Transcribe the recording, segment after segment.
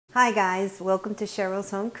Hi guys, welcome to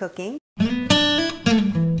Cheryl's Home Cooking.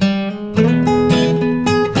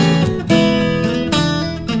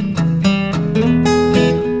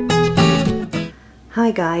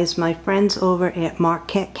 Hi guys, my friends over at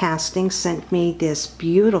MARQUETTE Casting sent me this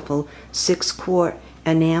beautiful 6-quart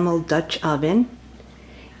enamel Dutch oven,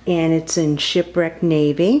 and it's in shipwreck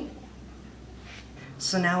navy.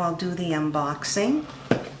 So now I'll do the unboxing.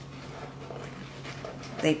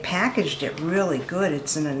 They packaged it really good.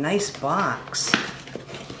 It's in a nice box.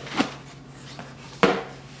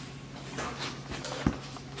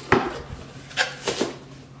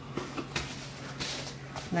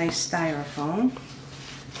 Nice styrofoam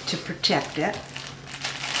to protect it.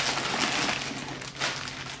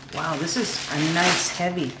 Wow, this is a nice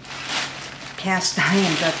heavy cast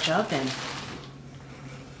iron Dutch oven.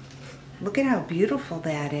 Look at how beautiful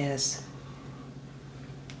that is.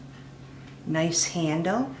 Nice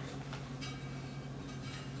handle.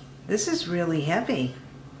 This is really heavy.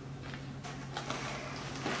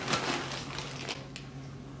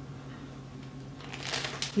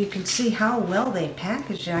 You can see how well they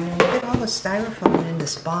packaged it. I mean, look at all the styrofoam in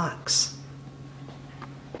this box.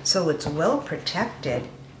 So it's well protected.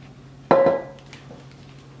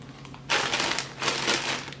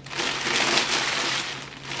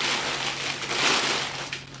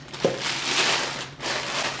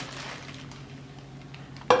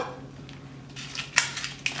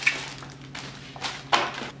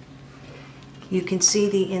 You can see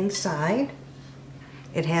the inside.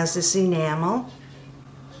 It has this enamel,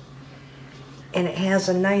 and it has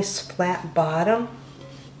a nice flat bottom.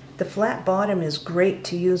 The flat bottom is great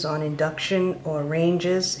to use on induction or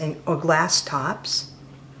ranges or glass tops.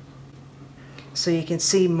 So you can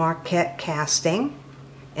see MARQUETTE Casting,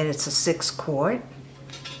 and it's a 6-quart.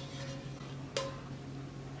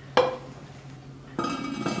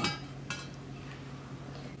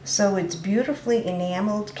 So its beautifully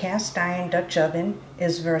enameled cast iron Dutch oven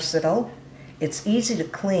is versatile. It's easy to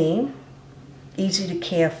clean, easy to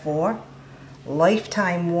care for,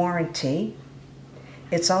 lifetime warranty.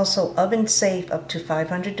 It's also oven safe up to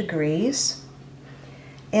 500 degrees.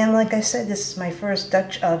 And like I said, this is my first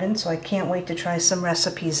Dutch oven, so I can't wait to try some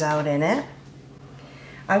recipes out in it.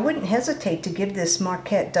 I wouldn't hesitate to give this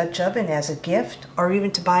MARQUETTE Dutch oven as a gift or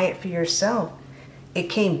even to buy it for yourself. It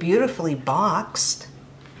came beautifully boxed.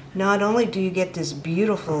 Not only do you get this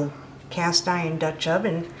beautiful cast iron Dutch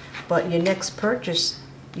oven, but your next purchase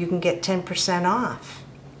you can get 10% off.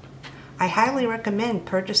 I highly recommend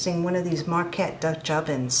purchasing one of these MARQUETTE Dutch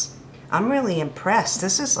ovens. I'm really impressed.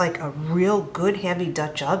 This is like a real good heavy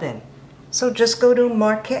Dutch oven. So just go to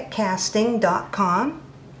marquettecasting.com,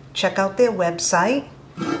 check out their website.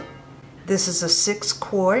 This is a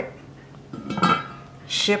 6-quart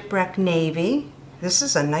shipwreck navy. This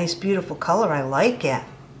is a nice beautiful color. I like it.